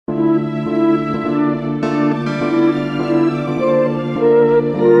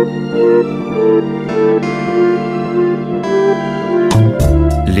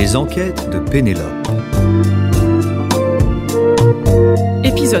Les enquêtes de Pénélope.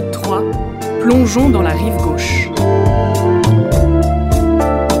 Épisode 3. Plongeons dans la rive gauche.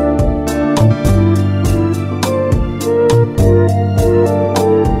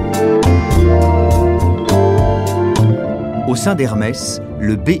 Au sein d'Hermès,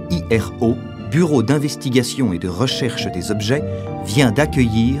 le BIRO, Bureau d'investigation et de recherche des objets, vient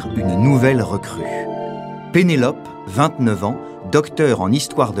d'accueillir une nouvelle recrue. Pénélope, 29 ans, docteur en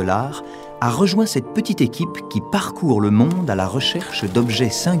histoire de l'art, a rejoint cette petite équipe qui parcourt le monde à la recherche d'objets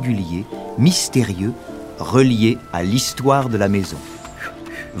singuliers, mystérieux, reliés à l'histoire de la maison.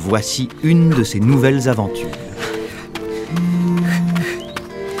 Voici une de ses nouvelles aventures.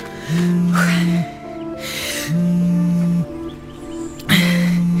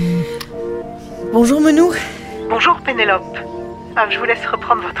 Bonjour Menou. Bonjour Pénélope. Je vous laisse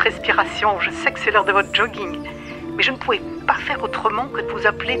reprendre votre respiration. Je sais que c'est l'heure de votre jogging. Mais je ne pouvais pas faire autrement que de vous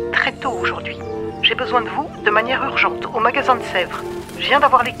appeler très tôt aujourd'hui. J'ai besoin de vous de manière urgente au magasin de Sèvres. Je viens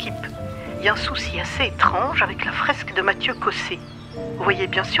d'avoir l'équipe. Il y a un souci assez étrange avec la fresque de Mathieu Cossé. Vous voyez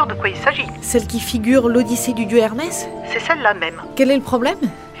bien sûr de quoi il s'agit. Celle qui figure l'Odyssée du dieu Hermès ? C'est celle-là même. Quel est le problème ?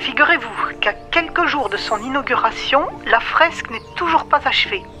 Figurez-vous qu'à quelques jours de son inauguration, la fresque n'est toujours pas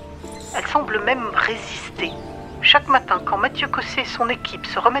achevée. Elle semble même résister. Chaque matin, quand Mathieu Cossé et son équipe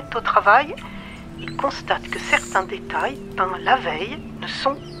se remettent au travail, ils constatent que certains détails, peints la veille, ne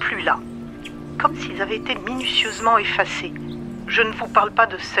sont plus là. Comme s'ils avaient été minutieusement effacés. Je ne vous parle pas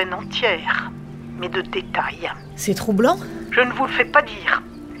de scènes entières, mais de détails. C'est troublant ? Je ne vous le fais pas dire.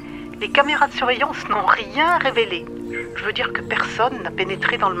 Les caméras de surveillance n'ont rien révélé. Je veux dire que personne n'a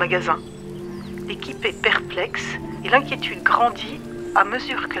pénétré dans le magasin. L'équipe est perplexe et l'inquiétude grandit à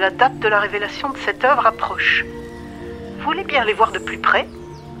mesure que la date de la révélation de cette œuvre approche. Vous voulez bien aller voir de plus près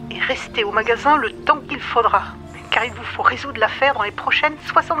et rester au magasin le temps qu'il faudra, car il vous faut résoudre l'affaire dans les prochaines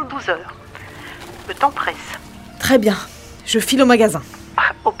 72 heures. Le temps presse. Très bien, je file au magasin.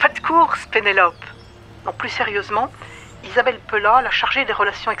 Au pas de course, Pénélope. Non, plus sérieusement, Isabelle Pelat, la chargée des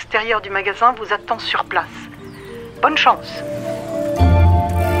relations extérieures du magasin, vous attend sur place. Bonne chance.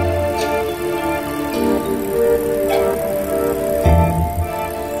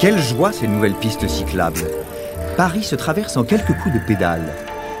 Quelle joie ces nouvelles pistes cyclables! Paris se traverse en quelques coups de pédale.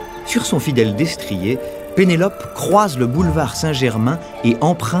 Sur son fidèle destrier, Pénélope croise le boulevard Saint-Germain et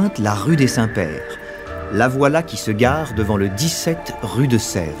emprunte la rue des Saints-Pères. La voilà qui se gare devant le 17 rue de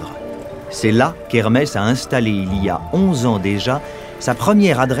Sèvres. C'est là qu'Hermès a installé il y a 11 ans déjà sa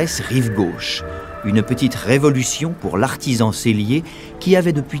première adresse rive gauche, une petite révolution pour l'artisan sellier qui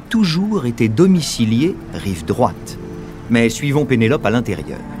avait depuis toujours été domicilié rive droite. Mais suivons Pénélope à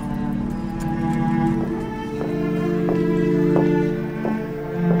l'intérieur.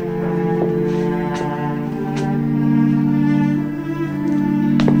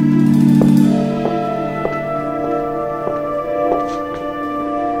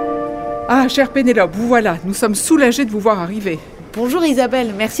 Ah, chère Pénélope, vous voilà. Nous sommes soulagés de vous voir arriver. Bonjour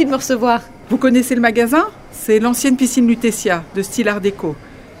Isabelle, merci de me recevoir. Vous connaissez le magasin ? C'est l'ancienne piscine Lutetia, de style art déco.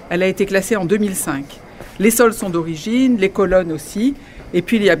 Elle a été classée en 2005. Les sols sont d'origine, les colonnes aussi. Et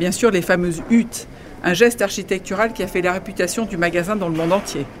puis il y a bien sûr les fameuses huttes, un geste architectural qui a fait la réputation du magasin dans le monde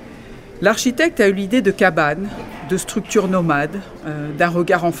entier. L'architecte a eu l'idée de cabanes, de structures nomades, d'un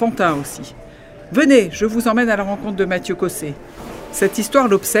regard enfantin aussi. Venez, je vous emmène à la rencontre de Mathieu Cossé. Cette histoire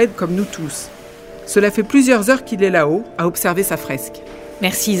l'obsède comme nous tous. Cela fait plusieurs heures qu'il est là-haut, à observer sa fresque.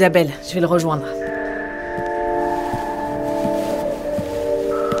 Merci Isabelle, je vais le rejoindre.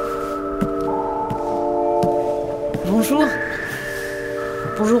 Bonjour.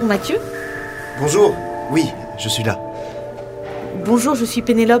 Bonjour Mathieu. Bonjour, oui, je suis là. Bonjour, je suis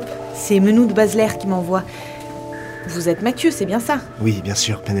Pénélope. C'est Menou de Baselaire qui m'envoie. Vous êtes Mathieu, c'est bien ça ? Oui, bien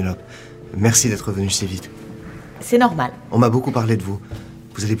sûr, Pénélope. Merci d'être venue si vite. C'est normal. On m'a beaucoup parlé de vous.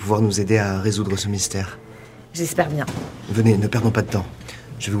 Vous allez pouvoir nous aider à résoudre ce mystère. J'espère bien. Venez, ne perdons pas de temps.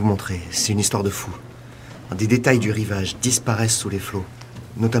 Je vais vous montrer, c'est une histoire de fou. Des détails du rivage disparaissent sous les flots,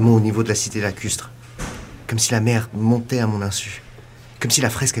 notamment au niveau de la cité lacustre. Comme si la mer montait à mon insu. Comme si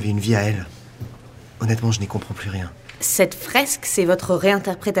la fresque avait une vie à elle. Honnêtement, je n'y comprends plus rien. Cette fresque, c'est votre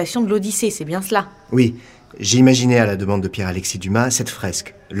réinterprétation de l'Odyssée, c'est bien cela ? Oui, j'ai imaginé à la demande de Pierre-Alexis Dumas cette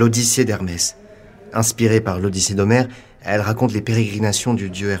fresque, l'Odyssée d'Hermès. Inspirée par l'Odyssée d'Homère, elle raconte les pérégrinations du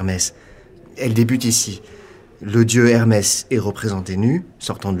dieu Hermès. Elle débute ici. Le dieu Hermès est représenté nu,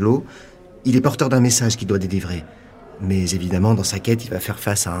 sortant de l'eau. Il est porteur d'un message qu'il doit délivrer. Mais évidemment, dans sa quête, il va faire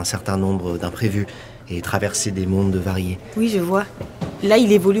face à un certain nombre d'imprévus et traverser des mondes variés. Oui, je vois. Là,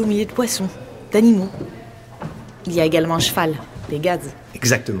 il évolue au milieu de poissons, d'animaux. Il y a également un cheval, Pégase.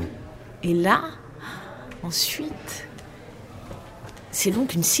 Exactement. Et là, ensuite... C'est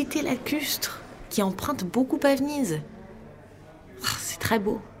donc une cité lacustre qui emprunte beaucoup à Venise. C'est très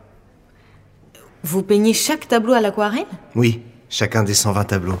beau. Vous peignez chaque tableau à l'aquarelle ? Oui, chacun des 120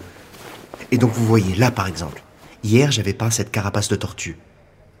 tableaux. Et donc vous voyez, là par exemple, hier j'avais peint cette carapace de tortue.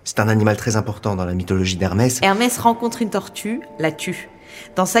 C'est un animal très important dans la mythologie d'Hermès. Hermès rencontre une tortue, la tue.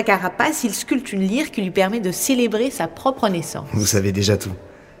 Dans sa carapace, il sculpte une lyre qui lui permet de célébrer sa propre naissance. Vous savez déjà tout.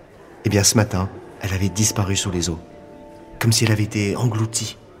 Eh bien ce matin, elle avait disparu sous les eaux. Comme si elle avait été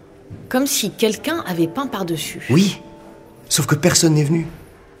engloutie. Comme si quelqu'un avait peint par-dessus. Oui, sauf que personne n'est venu.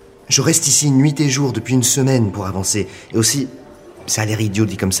 Je reste ici nuit et jour depuis une semaine pour avancer. Et aussi, ça a l'air idiot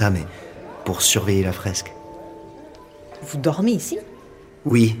dit comme ça, mais pour surveiller la fresque. Vous dormez ici ?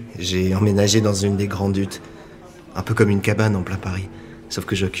 Oui, j'ai emménagé dans une des grandes huttes. Un peu comme une cabane en plein Paris. Sauf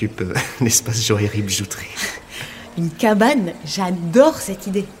que j'occupe l'espace joaillerie-bijouterie. Une cabane ? J'adore cette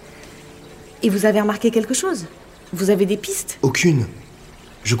idée. Et vous avez remarqué quelque chose ? Vous avez des pistes ? Aucune.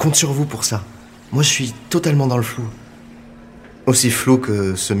 Je compte sur vous pour ça. Moi, je suis totalement dans le flou. Aussi flou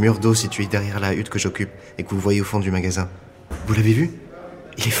que ce mur d'eau situé derrière la hutte que j'occupe et que vous voyez au fond du magasin. Vous l'avez vu ?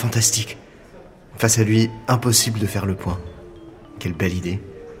 Il est fantastique. Face à lui, impossible de faire le point. Quelle belle idée.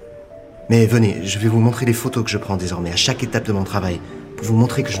 Mais venez, je vais vous montrer les photos que je prends désormais à chaque étape de mon travail, pour vous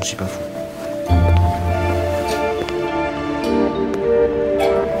montrer que je ne suis pas fou.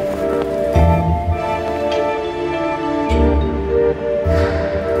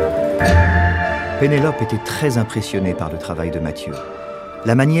 Pénélope était très impressionnée par le travail de Mathieu.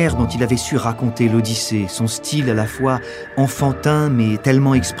 La manière dont il avait su raconter l'Odyssée, son style à la fois enfantin mais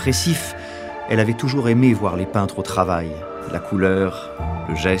tellement expressif. Elle avait toujours aimé voir les peintres au travail, la couleur,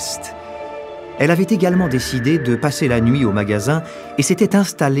 le geste. Elle avait également décidé de passer la nuit au magasin et s'était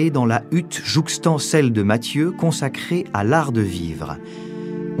installée dans la hutte jouxtant celle de Mathieu consacrée à l'art de vivre.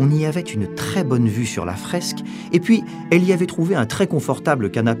 On y avait une très bonne vue sur la fresque et puis elle y avait trouvé un très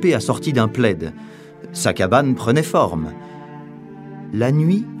confortable canapé assorti d'un plaid. Sa cabane prenait forme. La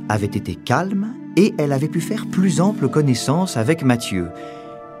nuit avait été calme et elle avait pu faire plus ample connaissance avec Mathieu.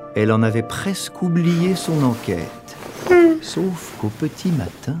 Elle en avait presque oublié son enquête. Sauf qu'au petit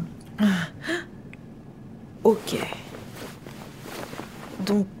matin... Ok.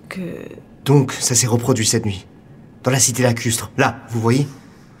 Donc, ça s'est reproduit cette nuit. Dans la cité lacustre. Là, vous voyez ?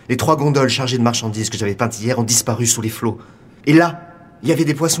 Les 3 gondoles chargées de marchandises que j'avais peintes hier ont disparu sous les flots. Et là, il y avait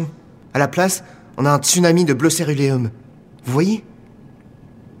des poissons. À la place, on a un tsunami de bleu céruléum. Vous voyez ?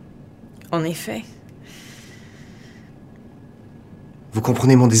 En effet. Vous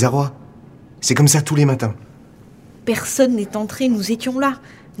comprenez mon désarroi ? C'est comme ça tous les matins. Personne n'est entré, nous étions là.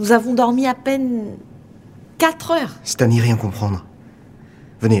 Nous avons dormi à peine 4 heures. C'est à n'y rien comprendre.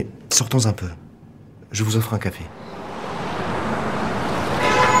 Venez, sortons un peu. Je vous offre un café.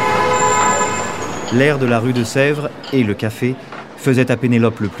 L'air de la rue de Sèvres et le café faisaient à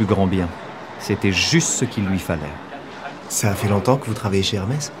Pénélope le plus grand bien. C'était juste ce qu'il lui fallait. Ça fait longtemps que vous travaillez chez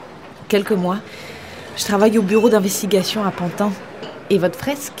Hermès ? Quelques mois. Je travaille au bureau d'investigation à Pantin. Et votre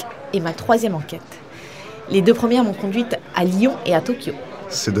fresque est ma 3e enquête. Les 2 premières m'ont conduite à Lyon et à Tokyo.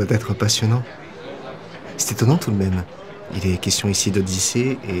 Ce doit être passionnant. C'est étonnant tout de même. Il est question ici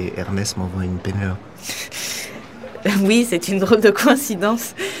d'Odyssée et Hermès m'envoie une Pénélope. Oui, c'est une drôle de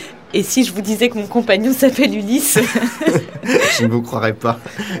coïncidence. Et si je vous disais que mon compagnon s'appelle Ulysse ? Je ne vous croirais pas.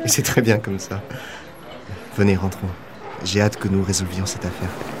 Et c'est très bien comme ça. Venez, rentrons. J'ai hâte que nous résolvions cette affaire.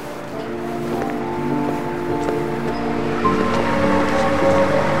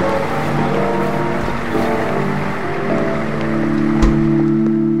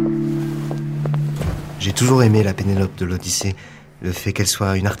 J'ai toujours aimé la Pénélope de l'Odyssée. Le fait qu'elle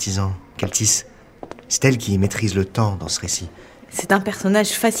soit une artisan, qu'elle tisse. C'est elle qui maîtrise le temps dans ce récit. C'est un personnage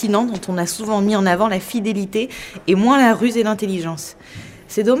fascinant dont on a souvent mis en avant la fidélité et moins la ruse et l'intelligence.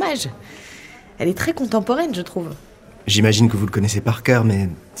 C'est dommage. Elle est très contemporaine, je trouve. J'imagine que vous le connaissez par cœur, mais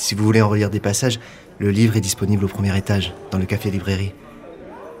si vous voulez en relire des passages, le livre est disponible au 1er étage, dans le café-librairie.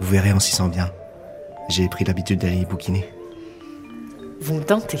 Vous verrez, on s'y sent bien. J'ai pris l'habitude d'aller y bouquiner. Vous me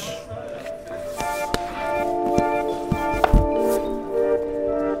tentez.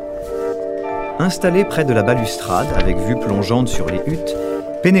 Installée près de la balustrade, avec vue plongeante sur les huttes,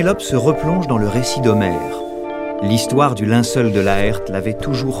 Pénélope se replonge dans le récit d'Homère. L'histoire du linceul de Laërte l'avait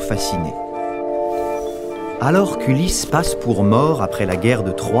toujours fascinée. Alors qu'Ulysse passe pour mort après la guerre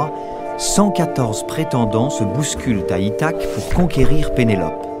de Troie, 114 prétendants se bousculent à Ithaque pour conquérir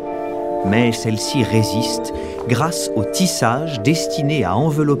Pénélope. Mais celle-ci résiste grâce au tissage destiné à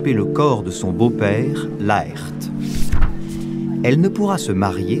envelopper le corps de son beau-père, Laërte. Elle ne pourra se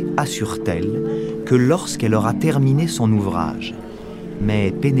marier, assure-t-elle, que lorsqu'elle aura terminé son ouvrage.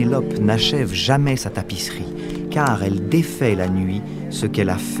 Mais Pénélope n'achève jamais sa tapisserie, car elle défait la nuit ce qu'elle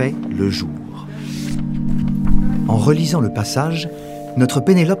a fait le jour. En relisant le passage, notre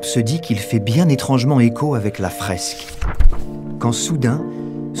Pénélope se dit qu'il fait bien étrangement écho avec la fresque. Quand soudain,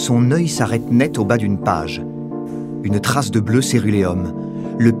 son œil s'arrête net au bas d'une page. Une trace de bleu céruléum,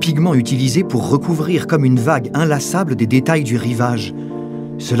 le pigment utilisé pour recouvrir comme une vague inlassable des détails du rivage.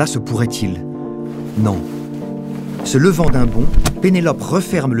 Cela se pourrait-il? Non. Se levant d'un bond, Pénélope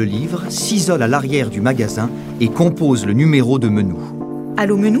referme le livre, s'isole à l'arrière du magasin et compose le numéro de Menou.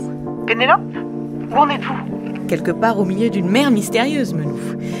 Allô, Menou? Pénélope, où en êtes-vous? Quelque part au milieu d'une mer mystérieuse, Menou.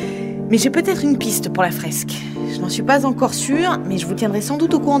 Mais j'ai peut-être une piste pour la fresque. Je n'en suis pas encore sûre, mais je vous tiendrai sans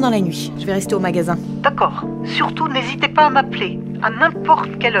doute au courant dans la nuit. Je vais rester au magasin. D'accord. Surtout, n'hésitez pas à m'appeler, à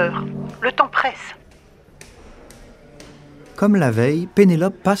n'importe quelle heure. Le temps presse. Comme la veille,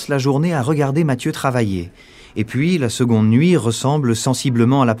 Pénélope passe la journée à regarder Mathieu travailler. Et puis, la seconde nuit ressemble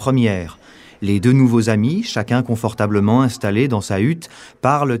sensiblement à la première. Les deux nouveaux amis, chacun confortablement installé dans sa hutte,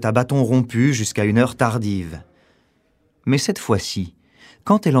 parlent à bâton rompu jusqu'à une heure tardive. Mais cette fois-ci,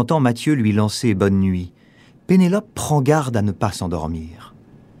 quand elle entend Mathieu lui lancer bonne nuit, Pénélope prend garde à ne pas s'endormir.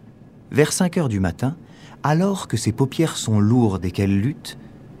 Vers 5 heures du matin, alors que ses paupières sont lourdes et qu'elle lutte,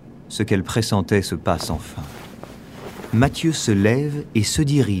 ce qu'elle pressentait se passe enfin. Mathieu se lève et se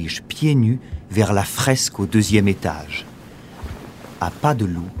dirige pieds nus vers la fresque au 2e étage. À pas de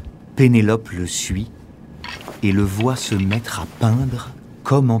loup, Pénélope le suit et le voit se mettre à peindre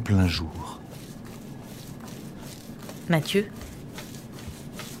comme en plein jour. Mathieu,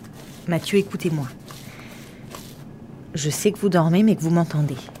 écoutez-moi. Je sais que vous dormez, mais que vous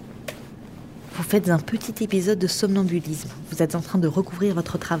m'entendez. Vous faites un petit épisode de somnambulisme. Vous êtes en train de recouvrir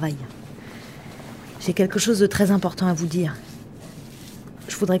votre travail. J'ai quelque chose de très important à vous dire.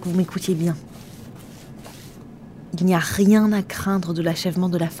 Je voudrais que vous m'écoutiez bien. Il n'y a rien à craindre de l'achèvement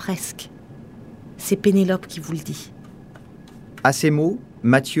de la fresque. C'est Pénélope qui vous le dit. À ces mots,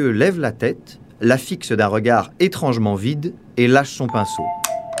 Mathieu lève la tête, la fixe d'un regard étrangement vide et lâche son pinceau.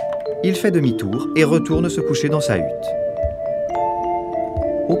 Il fait demi-tour et retourne se coucher dans sa hutte.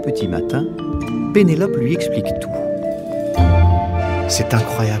 Au petit matin, Pénélope lui explique tout. C'est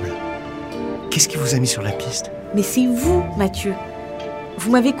incroyable. Qu'est-ce qui vous a mis sur la piste? Mais c'est vous, Mathieu.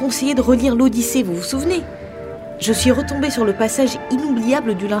 Vous m'avez conseillé de relire l'Odyssée, vous vous souvenez? Je suis retombée sur le passage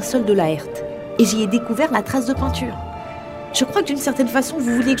inoubliable du linceul de Laërte et j'y ai découvert la trace de peinture. Je crois que d'une certaine façon,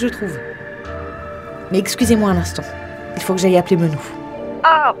 vous vouliez que je trouve. Mais excusez-moi un instant. Il faut que j'aille appeler Menou.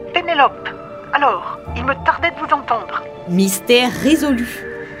 Ah, Pénélope. Alors, il me tardait de vous entendre. Mystère résolu.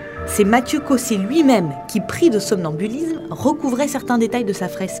 C'est Mathieu Cossé lui-même qui, pris de somnambulisme, recouvrait certains détails de sa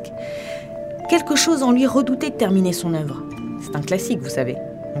fresque. Quelque chose en lui redoutait de terminer son œuvre. C'est un classique, vous savez.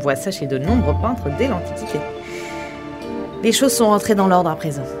 On voit ça chez de nombreux peintres dès l'Antiquité. Les choses sont entrées dans l'ordre à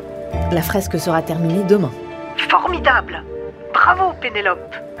présent. La fresque sera terminée demain. Formidable. Bravo,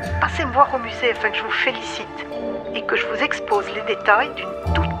 Pénélope. Passez me voir au musée afin que je vous félicite et que je vous expose les détails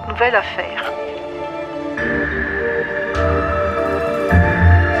d'une toute nouvelle affaire.